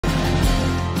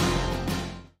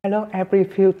Hello every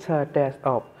future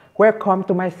DevOps. Welcome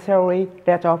to my series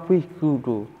DevOps with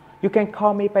Guru. You can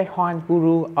call me by Juan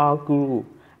Guru or Guru.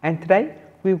 And today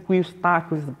we will start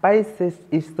with the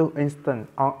basic EC2 instance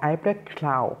on AWS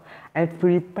Cloud and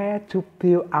prepare to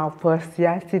build our first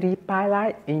CI/CD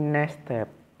pipeline in next step.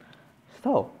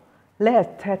 So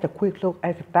let's take a quick look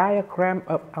at the diagram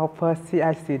of our first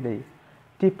CI/CD.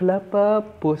 Developer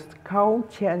push code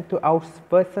change to our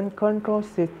version control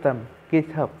system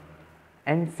GitHub.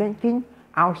 And syncing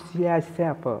our CI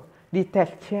server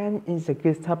detects change in the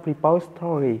GitHub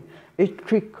repository. It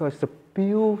triggers the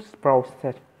build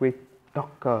process with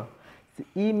Docker. The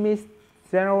image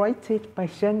generated by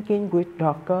syncing with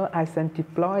Docker is then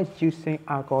deployed using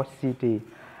Argo CD.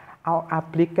 Our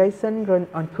application runs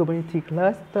on Kubernetes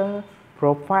cluster,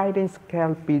 providing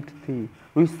scalability,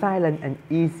 resilience, and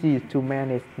easy to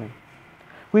manage.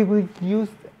 We will use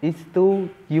EC2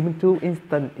 Ubuntu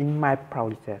instance in my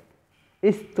project.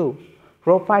 EC2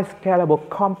 provides scalable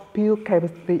compute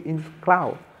capacity in the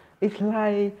cloud. It's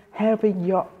like having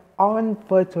your own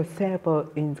virtual server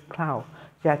in the cloud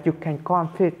that you can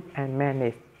configure and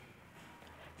manage.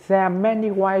 There are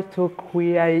many ways to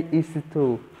create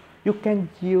EC2. You can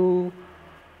use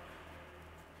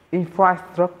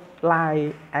infrastructure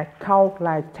like account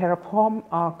like Terraform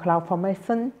or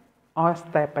CloudFormation, or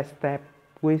step-by-step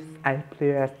with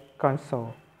AWS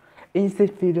Console. In this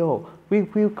video, we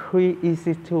will create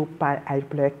EC2 by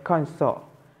AWS Console,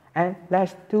 and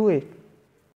let's do it.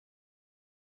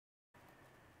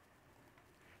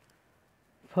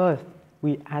 First,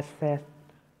 we access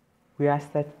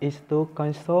EC2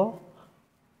 Console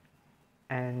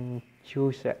and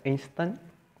choose the instance.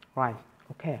 Right,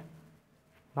 okay.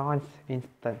 Launch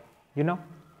instance.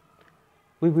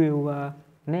 We will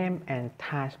name and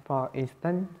task for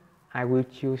instance. I will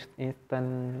choose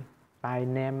instance by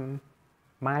name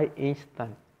my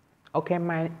instance. Okay,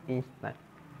 my instance.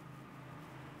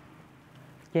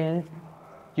 Then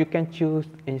you can choose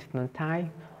instance type.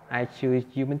 I choose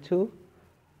Ubuntu.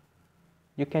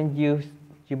 You can use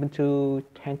Ubuntu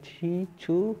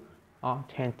 22 or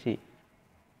 20.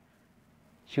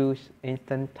 Choose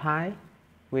instance type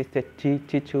with the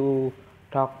T2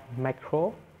 doc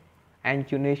macro,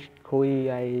 and you need to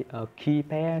create a key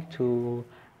pair to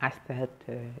access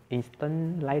the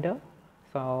instance later.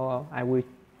 So I will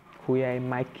create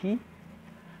my key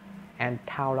and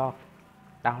download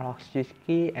this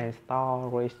key and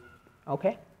storage.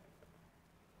 Okay.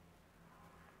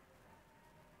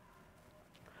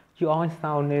 You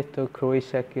also need to create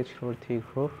security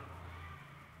group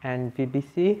and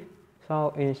VPC.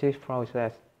 So in this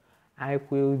process, I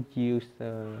will use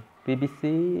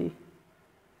VPC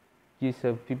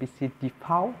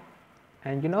default,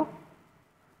 and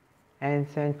and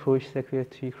then create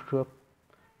security group.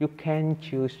 You can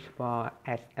choose for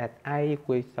SSA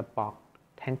with support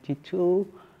 22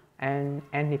 and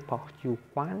any port you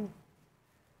want.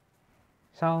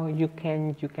 So you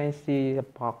can see the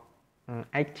port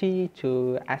IT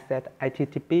to access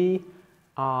HTTP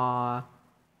or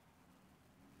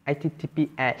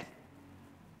HTTPS,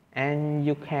 and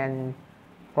you can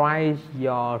write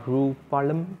your root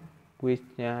volume with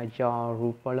your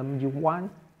root volume you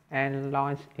want and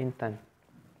launch instance.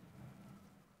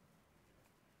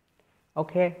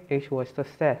 Okay, it was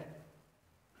success.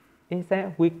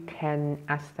 Instead, we can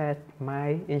access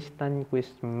my instance with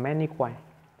many ways.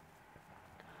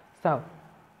 So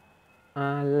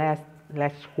let's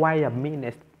wait a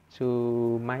minute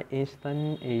to my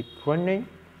instance is running.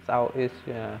 So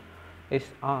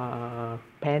it's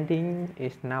pending.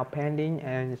 It's now pending,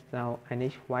 and so I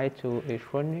need to wait to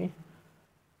it's running.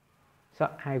 So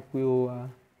I will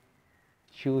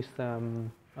choose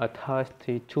a third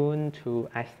tool to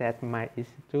access my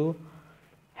EC2.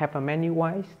 Have a many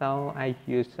ways, so I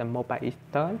use a mobile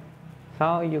instance.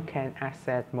 So you can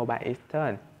access mobile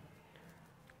instance.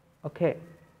 Okay.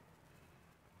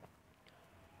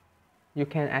 You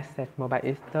can access mobile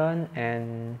instance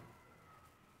and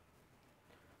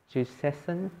choose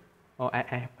session, or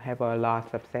I have a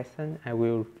lot of session. I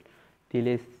will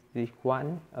delete this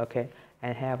one. Okay,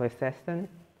 I have a session.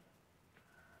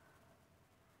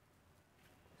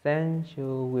 Then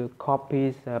you will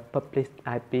copy the public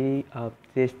IP of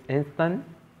this instance.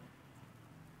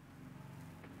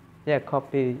 Yeah,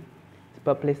 copy the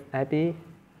public IP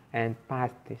and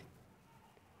paste this.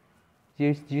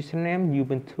 Use username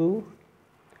Ubuntu,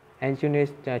 and you need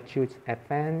to choose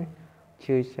advanced,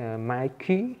 choose my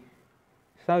key.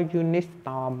 So you need to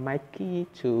store my key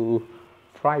to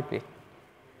private.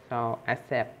 So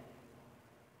accept.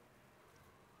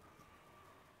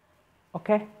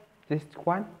 Okay. This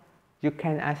one, you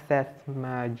can access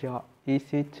your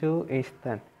EC2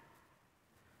 instance.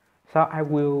 So I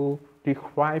will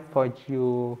describe for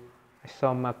you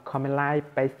some command line,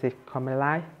 basic command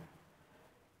line.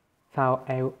 So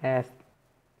AWS,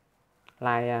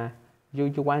 like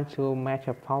you want to match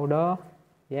a folder,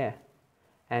 yeah,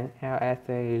 and as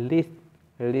a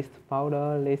list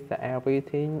folder, list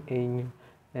everything in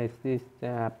this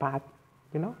path,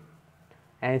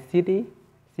 and cd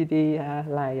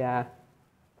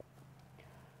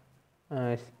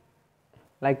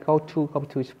like go to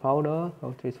this folder,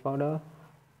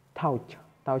 touch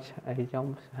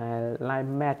giống like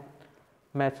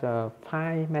master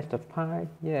file,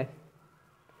 yes,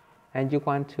 and you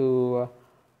want to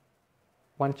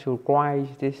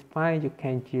write this file, you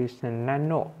can use a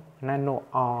nano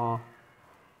or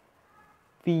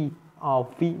v.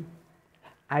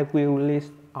 I will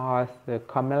list all the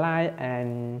command line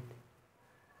and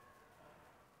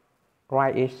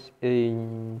write it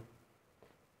in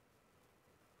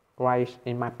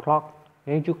my blog.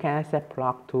 And you can set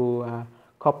blog to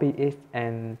copy it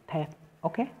and test.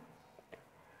 Okay,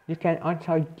 you can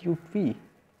also use v.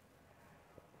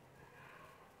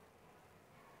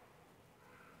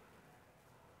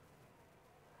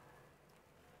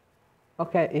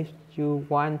 Okay, if you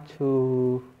want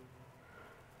to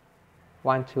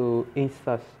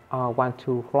insert or want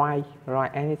to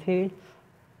write anything,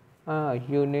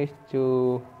 you need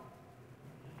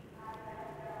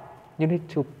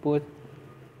to put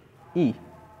e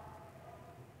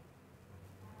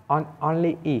on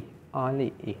only I,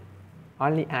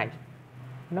 only I,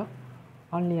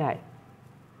 only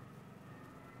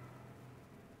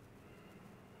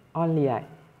I.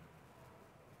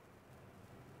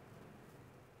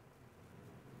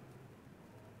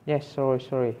 Yes,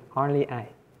 sorry, only I.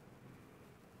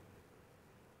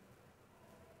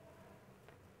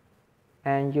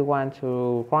 And you want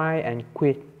to write and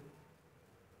quit.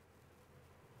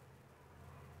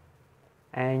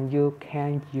 And you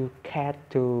can use cat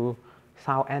to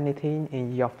solve anything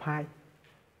in your file.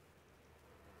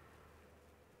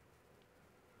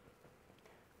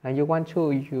 And you want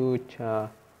to use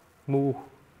move,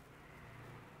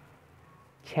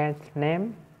 change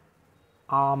name,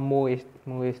 or move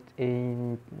it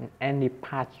in any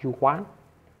path you want,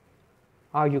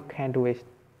 or you can do it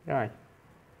right.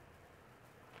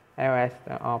 Ls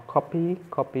or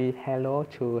copy hello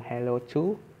to hello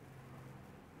 2.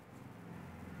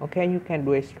 Okay, you can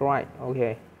do it right.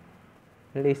 Okay,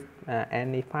 list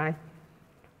any file,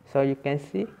 so you can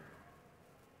see,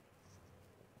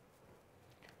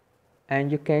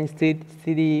 and you can see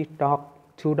cd2doc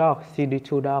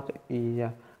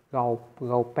is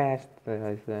go past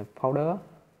the folder,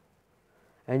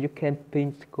 and you can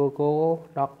print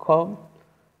google.com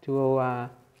to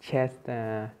check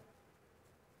the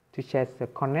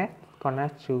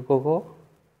connect to Google,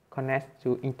 connect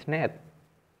to internet,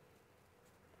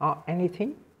 or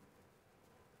anything.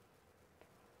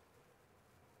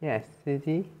 Yes,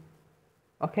 cd.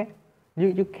 Okay,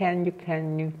 you can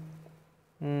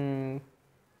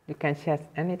check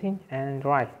anything and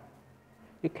write.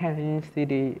 You can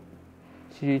cd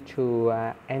to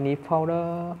any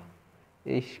folder.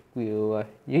 It will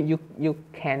you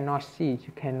cannot see.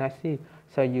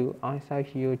 So you also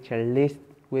use a list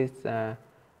with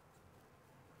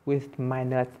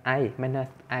minus I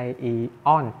is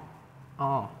on,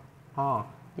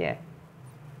 yeah.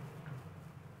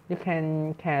 You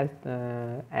can cast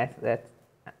as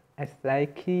a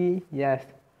key, yes.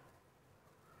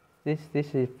 This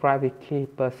is private key,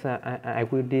 but I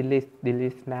will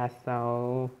delete that,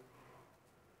 so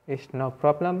it's no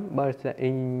problem. But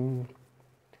in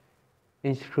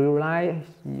real life,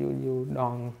 you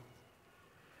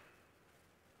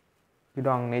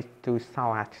don't need to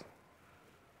solve it.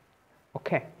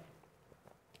 Okay.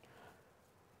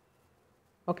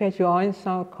 Okay, you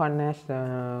also connect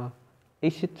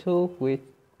EC2 with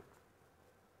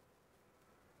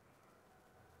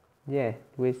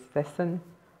session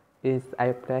is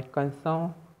AWS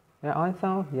Console. And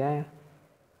also,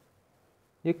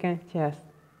 you can check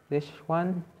this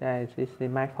one. This is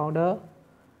my folder,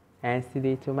 and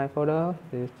cd to my folder.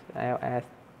 This AWS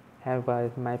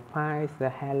have my files. The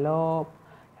hello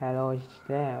is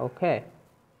there. Okay.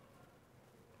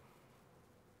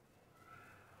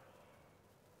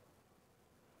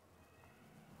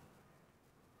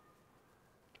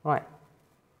 Right.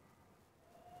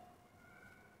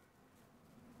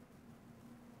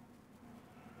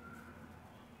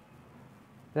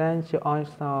 Then you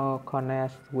also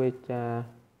connect with,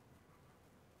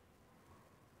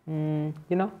 you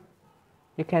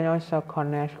can also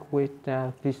connect with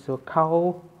Visual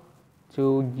Code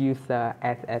to use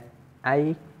as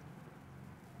I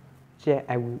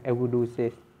will do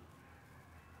this.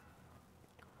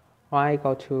 I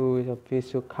go to the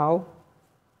Visual Code.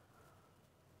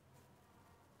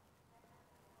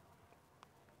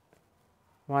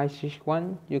 Why this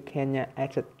one? You can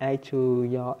add to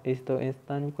your EC2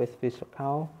 instance with Visual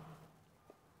Code.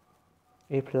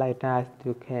 If like that,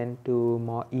 you can do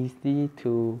more easy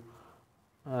to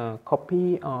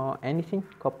copy or anything.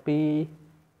 Copy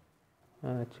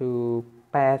to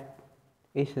paste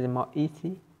is more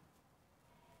easy.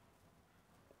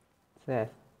 So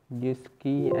use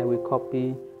key. I will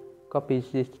copy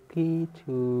this key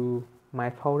to my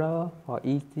folder for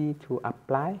easy to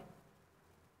apply.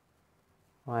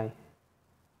 Right.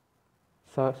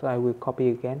 So I will copy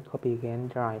again,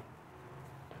 right.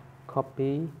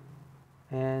 Copy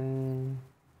and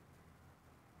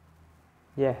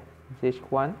yeah, this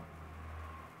one.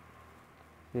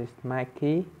 This is my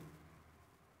key.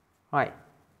 Right.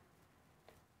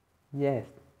 Yes.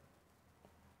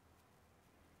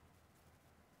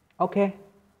 Okay.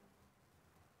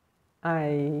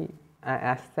 I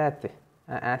accept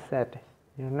it.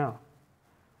 You know.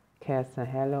 Cast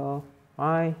hello.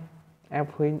 Right.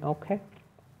 Everything okay.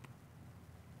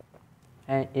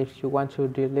 And if you want to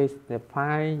delete the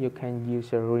file, you can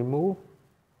use a remove.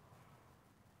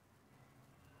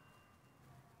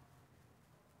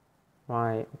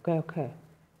 Right. Okay.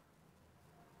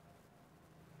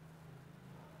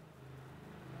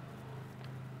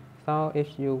 So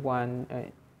if you want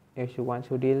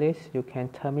to delete, you can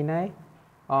terminate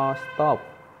or stop.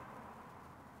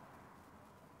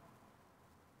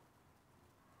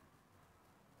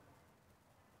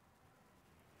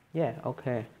 Yeah,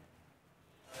 okay.